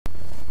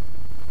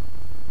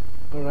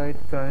Alright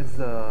guys,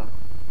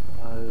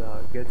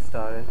 I'll get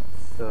started.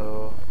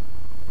 So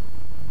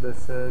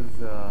this is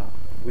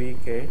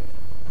week 8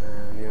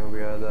 and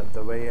we are at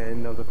the very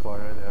end of the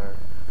quarter. There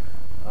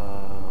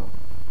are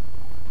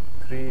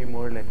 3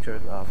 more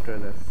lectures after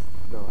this.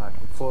 No,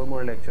 actually 4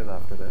 more lectures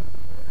after this.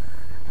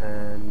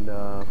 And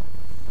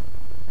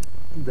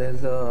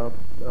there's a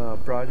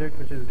project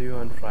which is due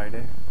on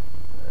Friday,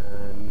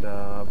 and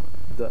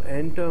the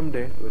end term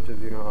date, which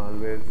is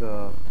always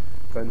a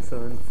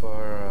concern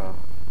for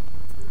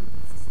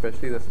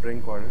especially the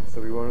spring quarter.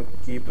 So we want to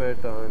keep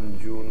it on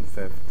June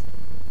 5th,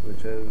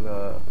 which is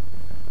the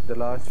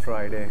last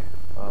Friday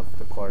of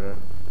the quarter.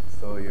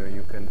 So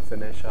you can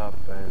finish up,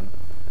 and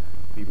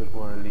people who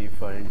want to leave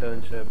for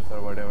internships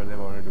or whatever they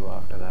want to do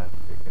after that,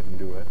 they can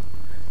do it.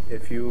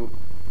 If you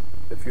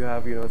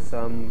have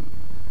some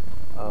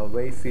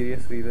very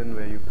serious reason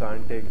where you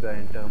can't take the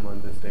intern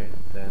on this date,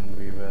 then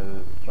we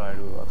will try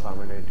to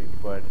accommodate you.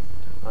 But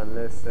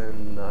unless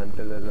and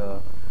until there's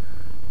a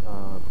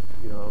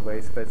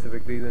very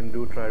specific reason,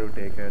 do try to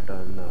take it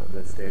on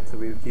this date. So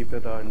we'll keep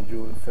it on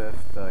June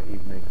 5th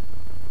evening.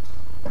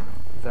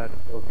 Is that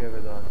okay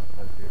with all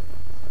of you?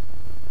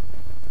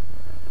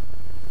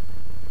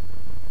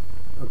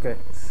 Okay,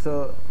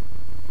 so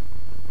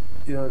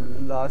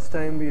last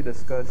time we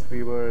discussed,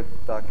 we were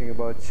talking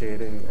about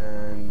shading,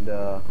 and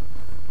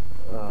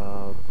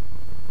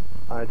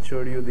I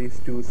showed you these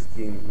 2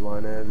 schemes.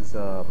 One is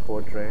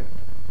portrait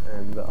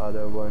and the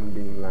other one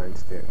being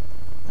landscape.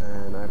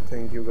 And I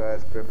think you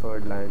guys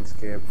preferred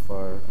landscape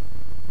from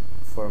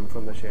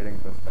the shading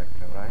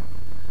perspective, right?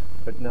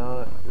 But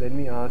now let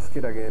me ask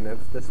it again.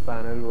 If this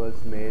panel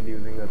was made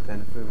using a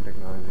thin film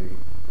technology,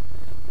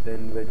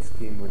 then which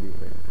scheme would you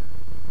pick?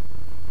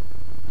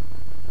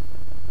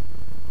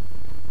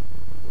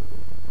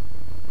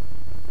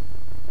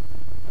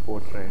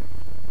 Portrait.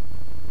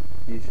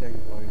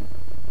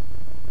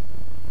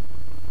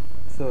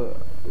 So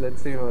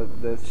let's say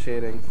there's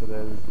shading. So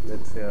there's,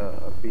 let's say,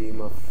 a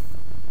beam of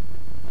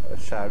a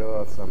shadow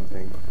of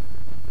something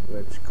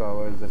which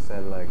covers the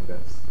cell like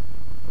this,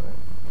 right?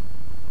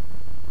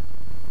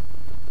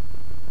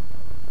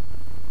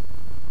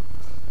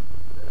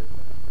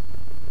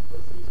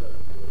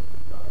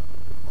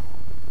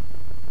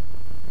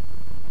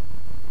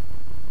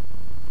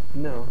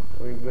 No,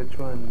 I mean, which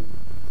one?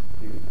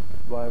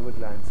 Why would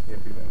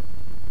landscape be better?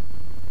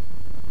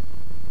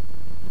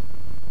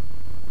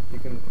 You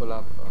can pull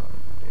up a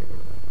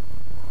table.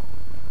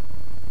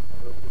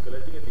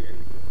 Collecting at the end.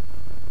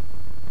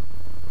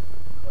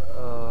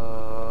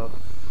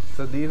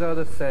 So these are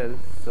the cells.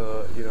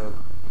 So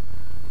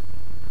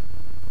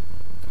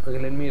okay,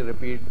 let me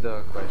repeat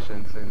the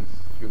question since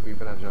few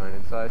people have joined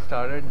in. So I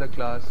started the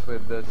class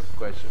with this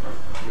question.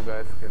 You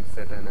guys can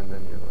sit in and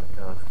then I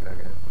can ask it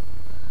again.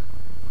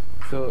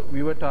 So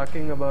we were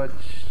talking about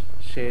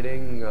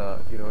shading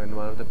in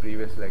one of the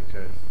previous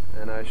lectures,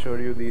 and I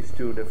showed you these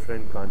 2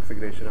 different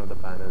configuration of the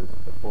panels,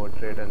 the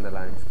portrait and the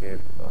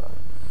landscape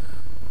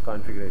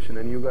configuration,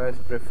 and you guys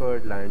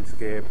preferred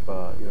landscape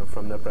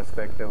from the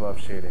perspective of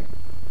shading.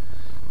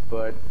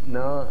 But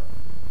now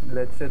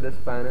let's say this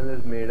panel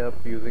is made up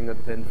using a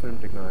thin film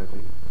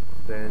technology,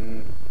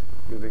 then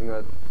using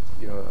a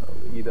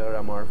either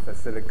amorphous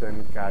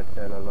silicon,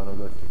 CAD-TEL, or one of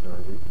those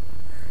technologies.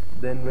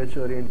 Then which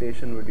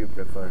orientation would you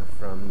prefer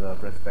from the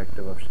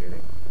perspective of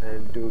shading?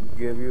 And to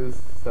give you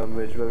some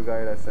visual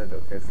guide, I said,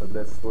 okay, so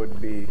this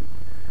would be,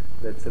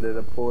 let's say there's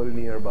a pole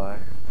nearby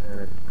and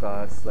it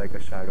casts like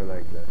a shadow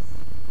like this.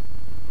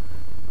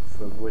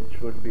 So which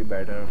would be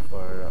better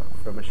for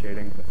from a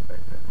shading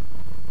perspective?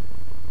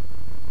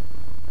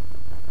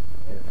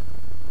 Yes.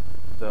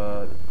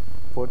 The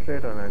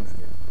portrait or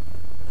landscape?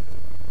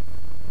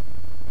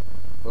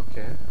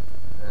 Okay.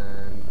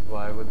 And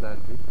why would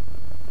that be?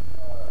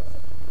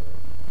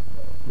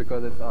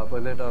 Because it's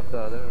opposite of the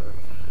other? Or?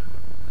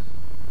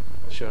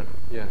 Sure.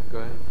 Yeah, go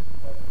ahead.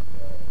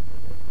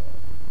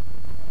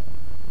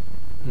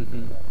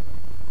 Mm-hmm.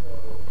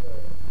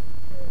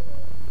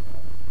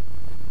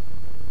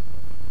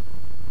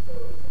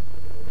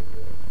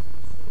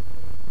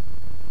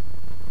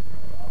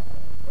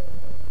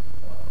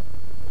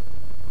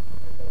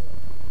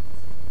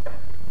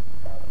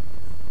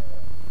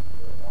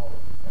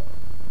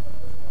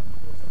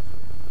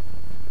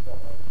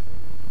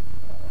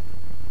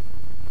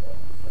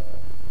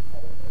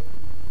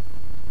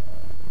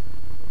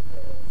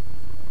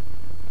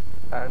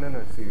 I don't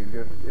know, see,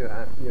 your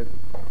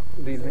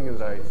reasoning is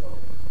right.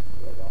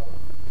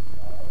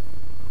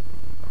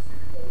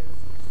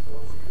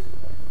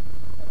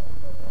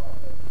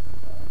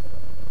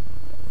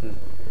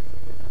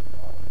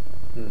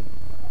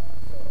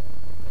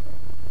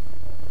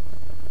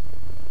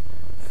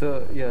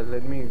 So yeah,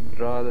 let me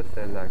draw the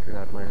cells, actually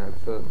that might help.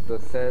 So the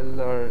cells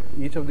are,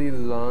 each of these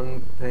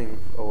long things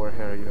over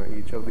here,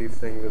 each of these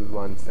things is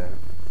one cell.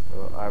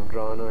 So I've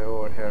drawn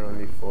over here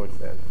only 4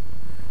 cells.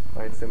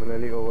 Right,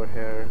 similarly over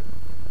here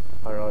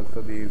are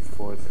also these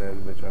 4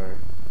 cells which are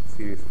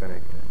series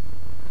connected.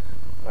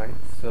 Right,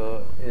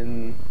 so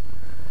in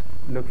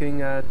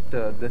looking at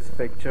this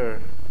picture,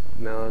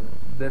 now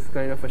this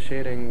kind of a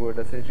shading would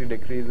essentially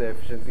decrease the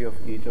efficiency of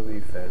each of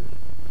these cells.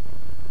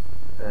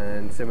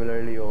 And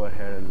similarly over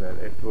here as well,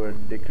 it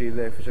would decrease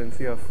the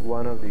efficiency of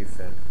one of these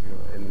cells,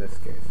 in this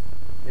case,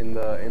 in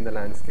the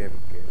landscape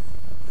case.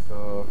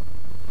 So,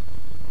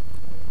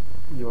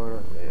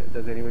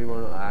 does anybody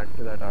want to add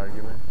to that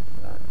argument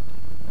that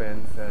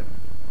Ben said?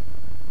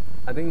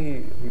 I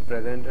think he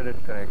presented it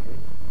correctly.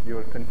 You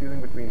were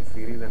confusing between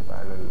series and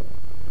parallel.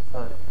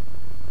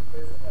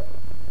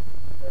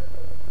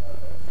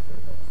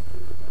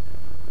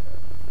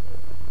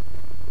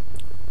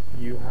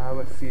 You have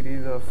a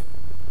series of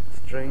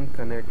string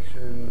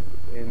connections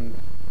in.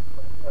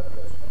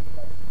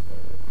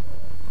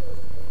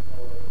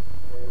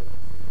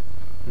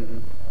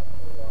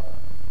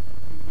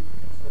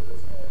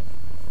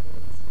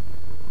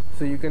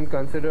 So you can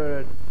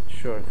consider it,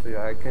 sure. So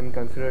yeah, I can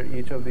consider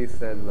each of these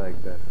cells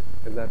like this.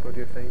 Is that what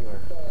you're saying,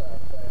 or?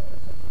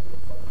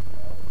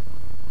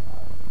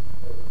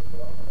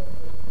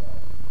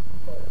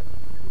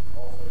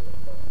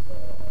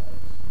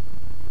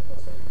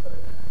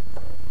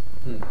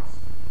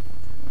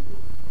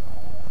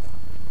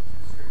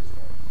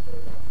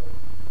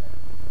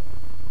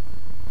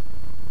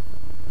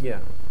 Yeah.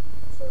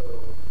 So,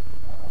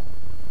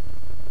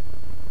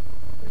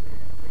 if you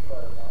think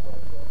about it that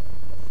way,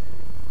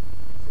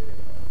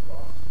 shading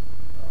across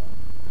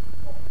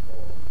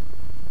multiple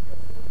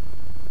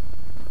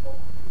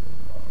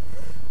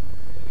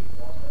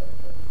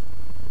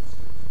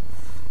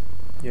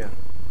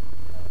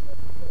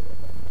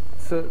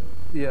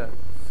yeah.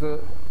 So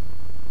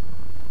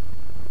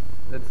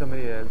let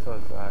somebody else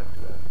also add to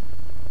that.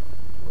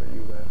 What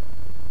you were.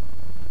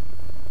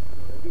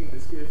 Maybe in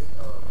this case,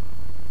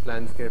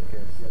 landscape case.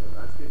 Yeah, the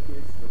landscape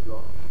case, you're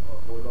blocking a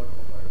whole lot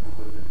more current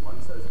because in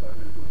one cell's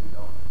current is going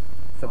down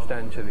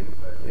substantially.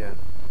 Yeah.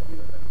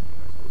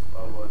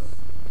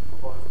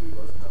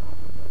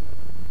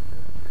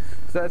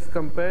 So as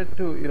compared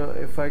to,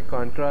 if I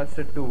contrast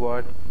it to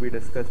what we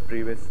discussed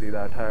previously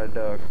that had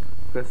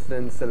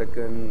crystalline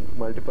silicon,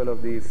 multiple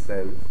of these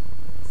cells.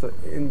 So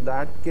in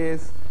that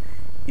case,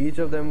 each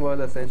of them was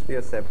essentially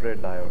a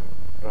separate diode,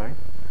 right?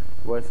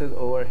 Versus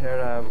over here,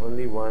 I have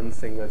only one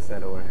single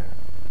cell over here.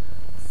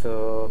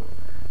 So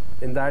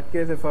in that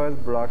case, if I was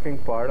blocking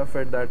part of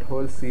it, that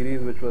whole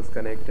series which was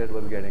connected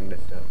was getting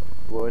disturbed.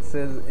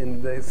 Versus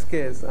in this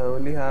case, I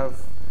only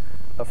have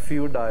a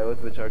few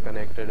diodes which are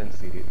connected in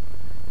series.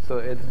 So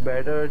it's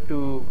better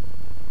to,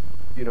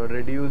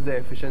 reduce the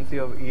efficiency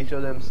of each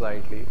of them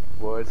slightly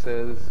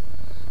versus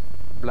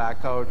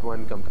black out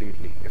one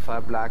completely. If I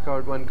black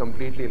out one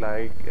completely,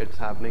 like it's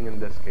happening in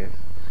this case,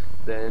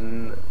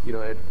 then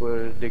it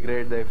will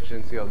degrade the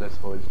efficiency of this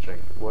whole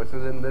string.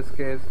 Versus in this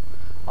case,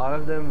 all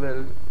of them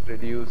will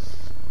reduce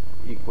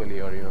equally,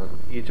 or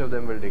each of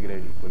them will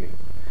degrade equally.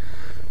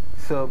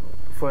 So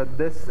for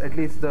this, at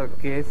least the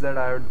case that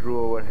I drew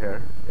over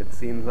here, it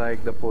seems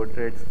like the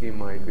portrait scheme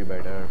might be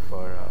better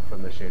for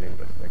from the shading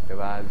perspective,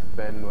 as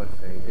Ben was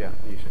saying. Yeah,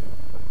 you should.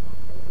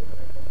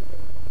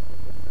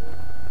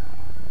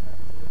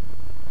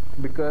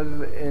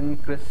 Because in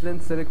crystalline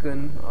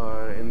silicon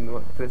or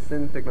in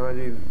crystalline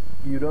technology,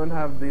 you don't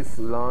have this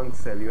long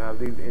cell. You have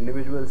these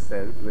individual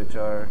cells which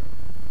are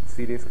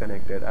series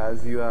connected,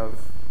 as you have,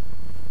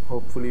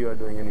 hopefully you are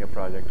doing in your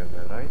project as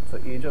well, right? So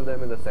each of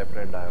them is a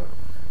separate diode.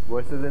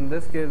 Versus in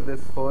this case,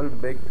 this whole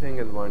big thing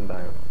is one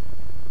diode,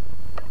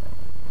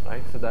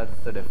 right? So that's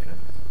the difference.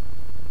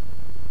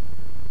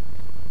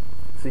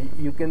 So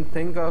you can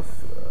think of,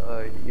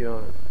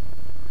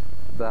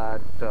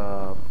 that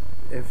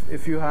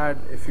if you had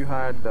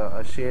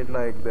a shade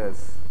like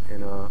this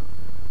in a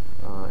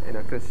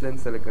crystalline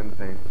silicon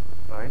thing,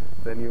 right?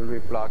 Then you will be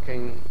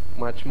blocking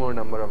much more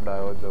number of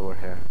diodes over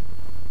here,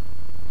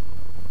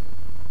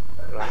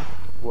 right?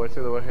 Versus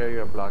over here,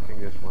 you are blocking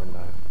just one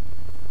diode.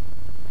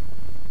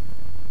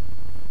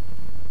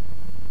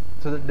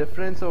 So the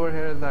difference over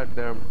here is that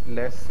there are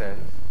less cells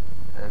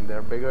and there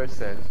are bigger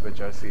cells which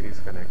are series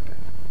connected,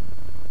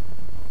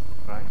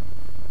 right?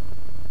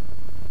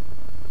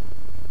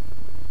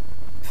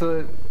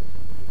 So,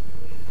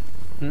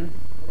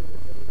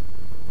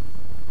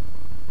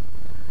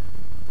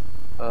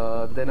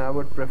 then I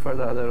would prefer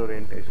the other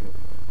orientation.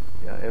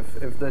 Yeah,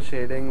 if the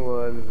shading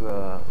was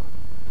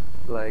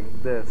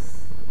like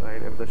this,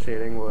 right? If the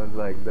shading was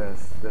like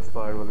this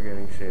part was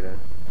getting shaded,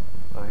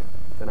 right?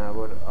 Then I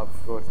would of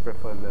course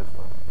prefer this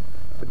one.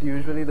 But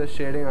usually the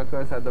shading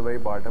occurs at the very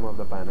bottom of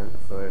the panel,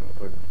 so it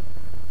would,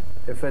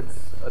 if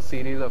it's a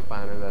series of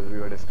panels as we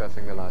were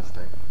discussing the last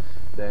time,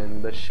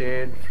 then the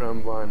shade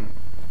from one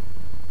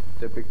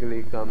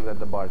typically comes at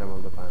the bottom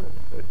of the panel.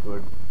 So it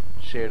would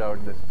shade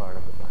out this part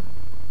of the panel.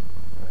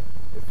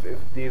 Right? If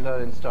these are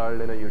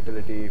installed in a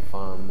utility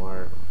farm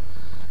or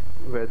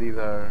where these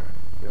are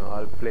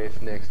all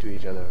placed next to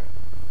each other,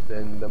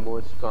 then the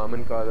most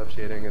common cause of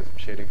shading is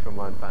shading from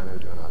one panel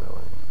to another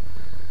one.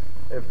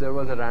 If there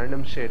was a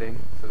random shading,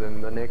 so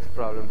then the next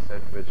problem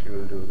set which you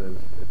will do is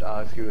it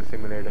asks you to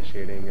simulate a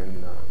shading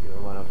in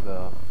one of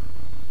the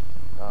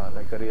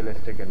like a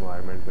realistic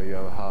environment where you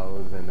have a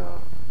house and a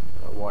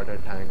water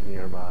tank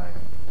nearby,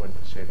 what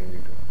the shading you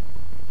do.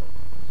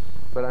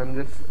 But I'm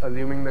just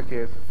assuming the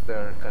case if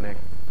they're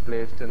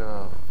placed in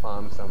a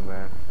farm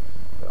somewhere,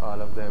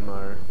 all of them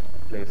are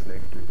placed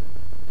next to you.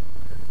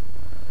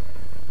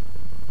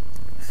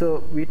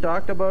 So we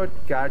talked about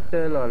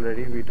cattle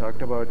already. We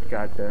talked about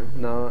cattle.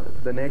 Now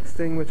the next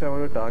thing which I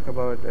want to talk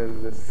about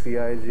is the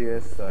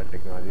CIGS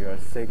technology, or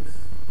CIGS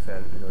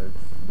cell.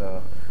 It's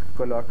the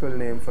colloquial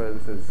name for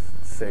this is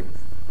CIGS,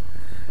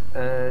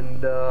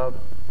 and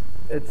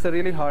it's a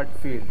really hard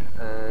field,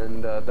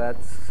 and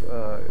that's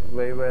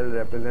very well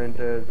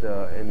represented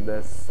in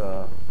this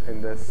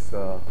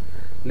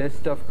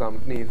list of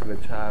companies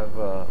which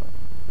have.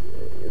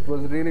 It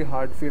was a really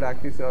hard field,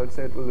 actually. So I would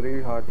say it was a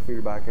really hard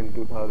field back in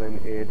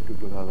 2008 to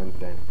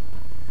 2010.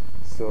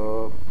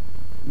 So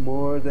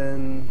more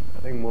than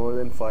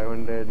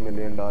 $500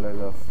 million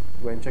of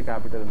venture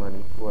capital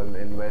money was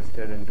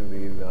invested into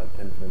these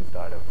thin film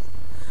startups.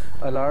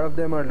 A lot of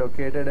them are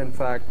located, in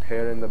fact,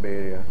 here in the Bay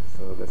Area.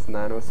 So this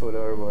Nano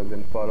Solar was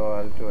in Palo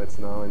Alto. It's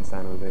now in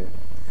San Jose.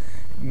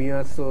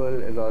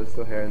 Miasol is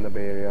also here in the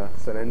Bay Area.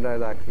 Solyndra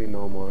is actually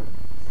no more.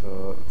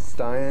 So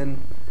Stein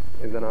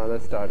is another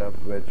startup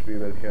which we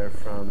will hear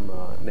from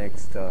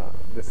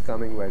this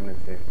coming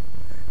Wednesday.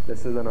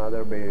 This is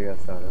another Bay Area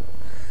startup.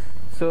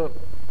 So,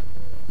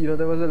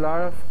 there was a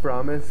lot of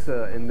promise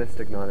in this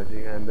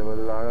technology, and there was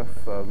a lot of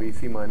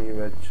VC money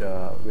which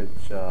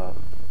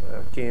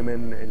came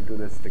into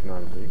this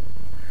technology.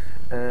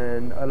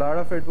 And a lot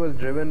of it was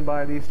driven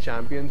by these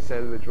champion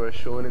cells which were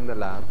shown in the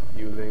lab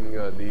using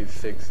these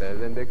 6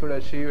 cells, and they could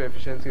achieve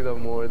efficiencies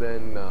of more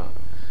than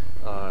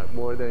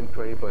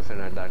 20%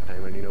 at that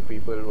time. And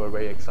people were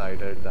very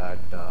excited that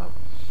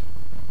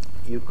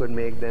you could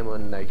make them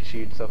on like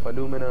sheets of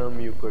aluminum.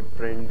 You could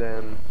print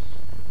them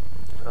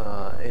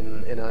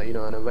in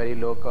a very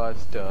low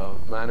cost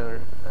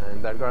manner,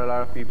 and that got a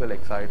lot of people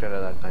excited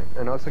at that time.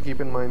 And also keep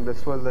in mind,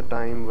 this was the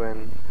time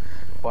when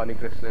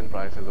polycrystalline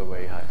prices were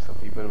very high, so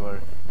people were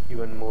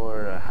even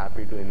more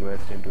happy to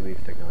invest into these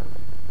technologies.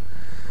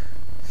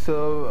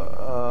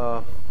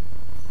 So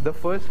the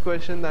first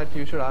question that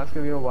you should ask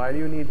is, why do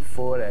you need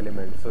 4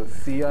 elements? So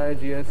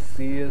CIGS,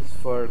 C is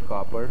for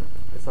copper,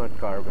 it's not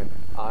carbon,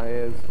 I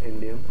is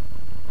indium,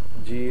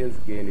 G is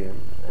gallium,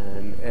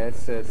 and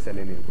S is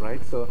selenium,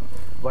 right? So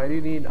why do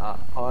you need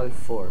all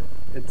 4?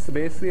 It's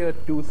basically a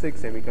 2-6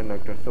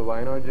 semiconductor, so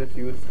why not just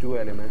use 2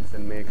 elements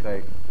and make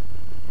like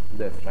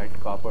this, right?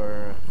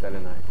 Copper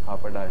selenide,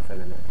 copper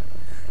diselenide.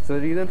 So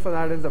the reason for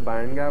that is the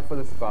band gap for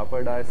this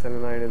copper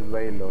diselenide is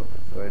very low,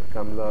 so it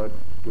comes out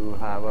to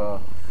have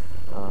a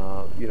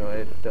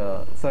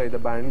the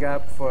band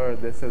gap for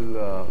this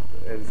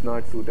is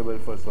not suitable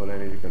for solar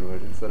energy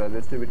conversion. So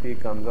resistivity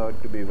comes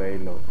out to be very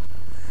low.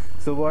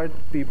 So what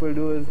people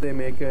do is they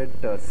make it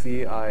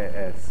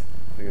CIS,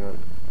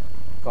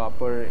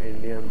 copper,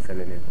 indium,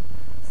 selenium.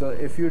 So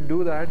if you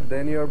do that,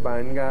 then your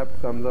band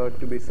gap comes out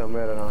to be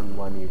somewhere around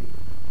 1 eV.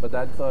 But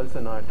that's also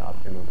not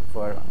optimum.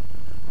 For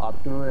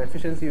optimum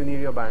efficiency, you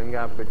need your band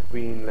gap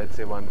between, let's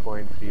say,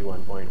 1.3,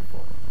 1.4.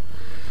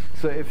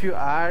 So if you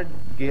add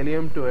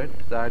gallium to it,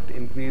 that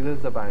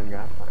increases the band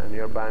gap, and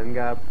your band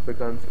gap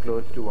becomes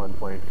close to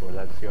 1.4.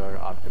 That's your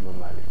optimum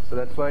value. So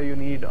that's why you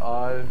need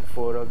all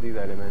 4 of these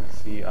elements,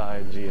 C,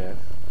 I, G, S.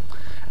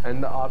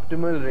 And the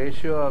optimal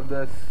ratio of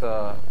this,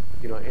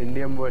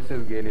 indium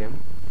versus gallium,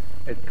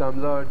 it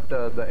comes out,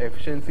 the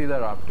efficiencies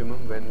are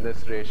optimum when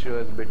this ratio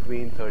is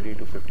between 30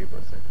 to 50%.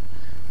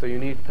 So you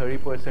need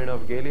 30%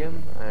 of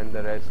gallium, and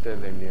the rest is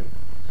indium.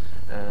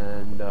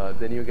 And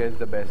then you get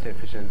the best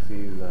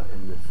efficiencies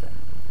in this cell.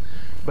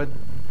 But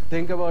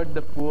think about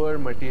the poor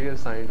material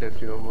scientist,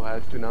 who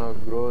has to now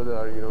grow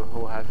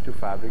who has to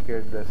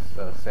fabricate this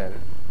cell,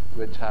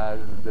 which has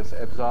this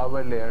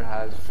absorber layer,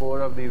 has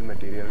 4 of these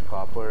materials: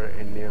 copper,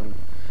 indium,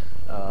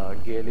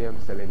 gallium,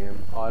 selenium.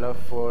 All of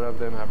 4 of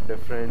them have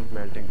different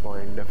melting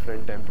point,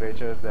 different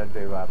temperatures that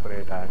they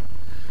evaporate at.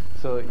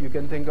 So you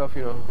can think of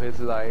his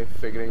life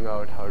figuring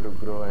out how to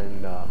grow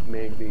and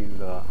make these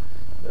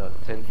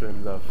thin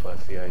films of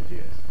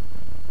CIGS.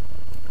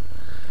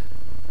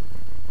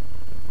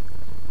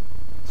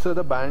 So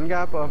the band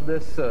gap of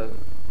this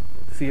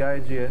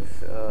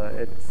CIGS,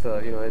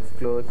 it's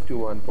close to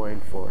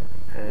 1.4,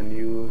 and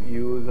you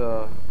use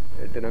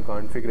it in a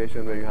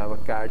configuration where you have a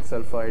CAD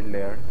sulfide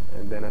layer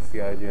and then a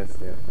CIGS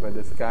layer, where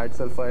this CAD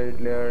sulfide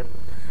layer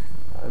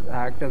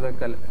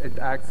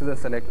acts as a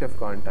selective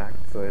contact.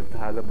 So it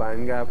has a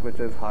band gap which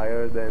is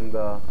higher than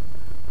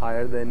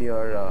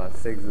your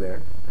CIGS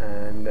layer,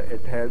 and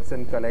it helps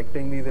in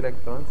collecting these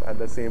electrons. At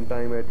the same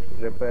time, it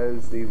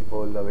repels these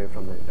holes away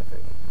from the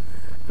interface.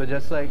 So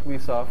just like we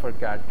saw for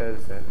CAD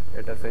cell,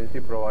 it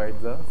essentially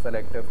provides a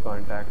selective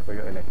contact for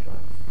your electrons.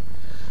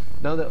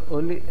 Now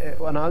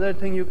another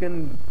thing you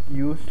can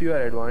use to your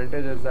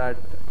advantage is that,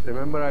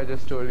 remember I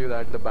just told you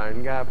that the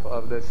band gap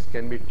of this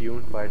can be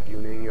tuned by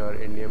tuning your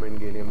indium and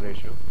gallium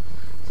ratio.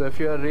 So if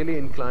you are really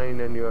inclined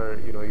and you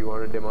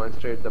want to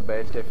demonstrate the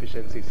best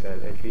efficiency cell,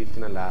 at least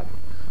in a lab,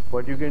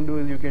 what you can do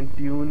is you can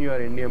tune your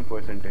indium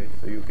percentage.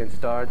 So you can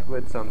start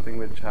with something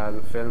which has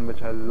a film which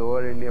has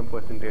lower indium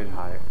percentage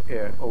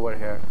over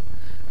here,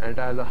 and it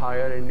has a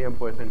higher indium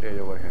percentage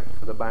over here.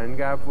 So the band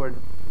gap would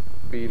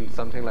be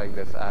something like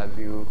this as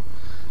you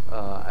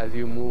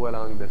move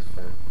along this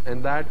film,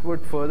 and that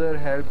would further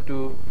help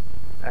to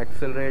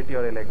accelerate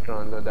your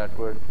electrons, or that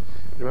would,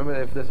 remember,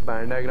 if this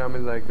band diagram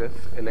is like this,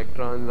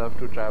 electrons have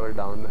to travel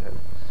down the hill.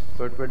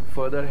 So it would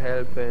further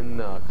help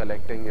in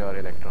collecting your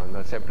electrons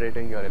or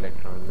separating your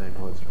electrons and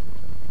holes from each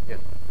other. Yeah.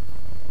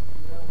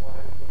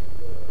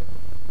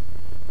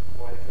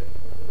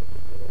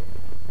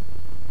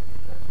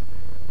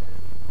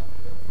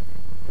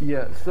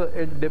 Yeah, so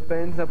it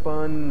depends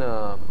upon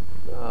the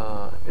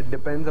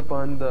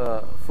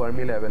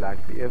Fermi level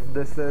actually. If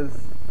this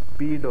is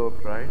p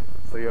doped, right?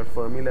 So your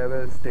Fermi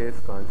level stays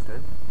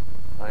constant,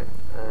 right?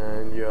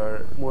 And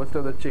your most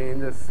of the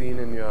change is seen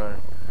in your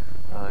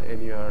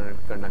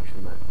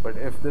conduction band. But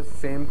if this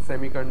same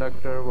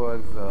semiconductor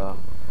was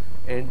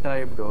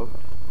n-type doped,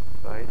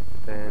 right,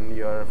 then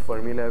your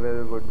Fermi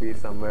level would be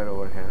somewhere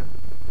over here.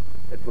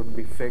 It would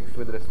be fixed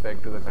with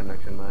respect to the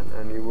conduction band,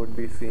 and you would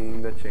be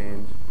seeing the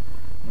change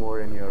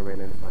more in your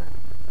valence band.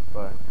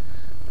 But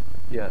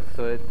yeah,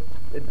 so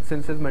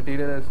since this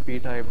material is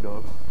p-type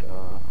doped,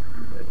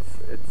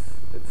 it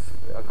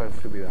occurs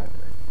to be that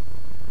way.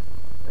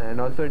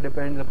 And also it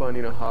depends upon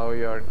how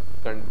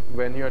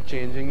when you're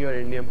changing your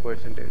indium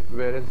percentage,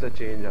 where is the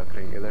change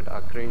occurring? Is it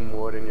occurring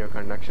more in your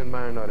conduction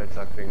band, or it's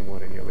occurring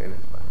more in your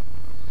valence band?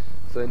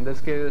 So in this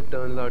case, it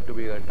turns out to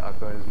be that it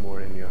occurs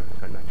more in your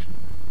conduction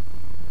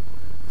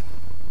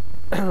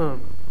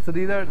band. So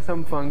these are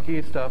some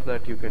funky stuff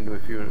that you can do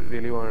if you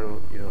really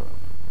want to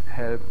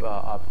help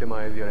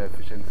optimize your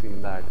efficiency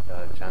in that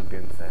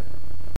champion set.